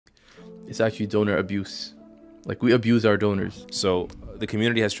It's actually donor abuse. Like, we abuse our donors. So the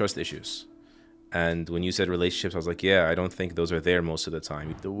community has trust issues. And when you said relationships, I was like, yeah, I don't think those are there most of the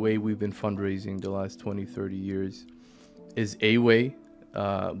time. The way we've been fundraising the last 20, 30 years is a way,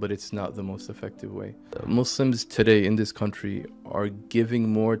 but it's not the most effective way. Muslims today in this country are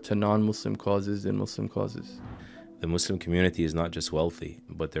giving more to non-Muslim causes than Muslim causes. The Muslim community is not just wealthy,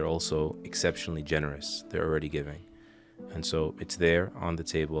 but they're also exceptionally generous. They're already giving. And so it's there on the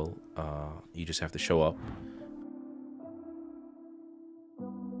table. You just have to show up.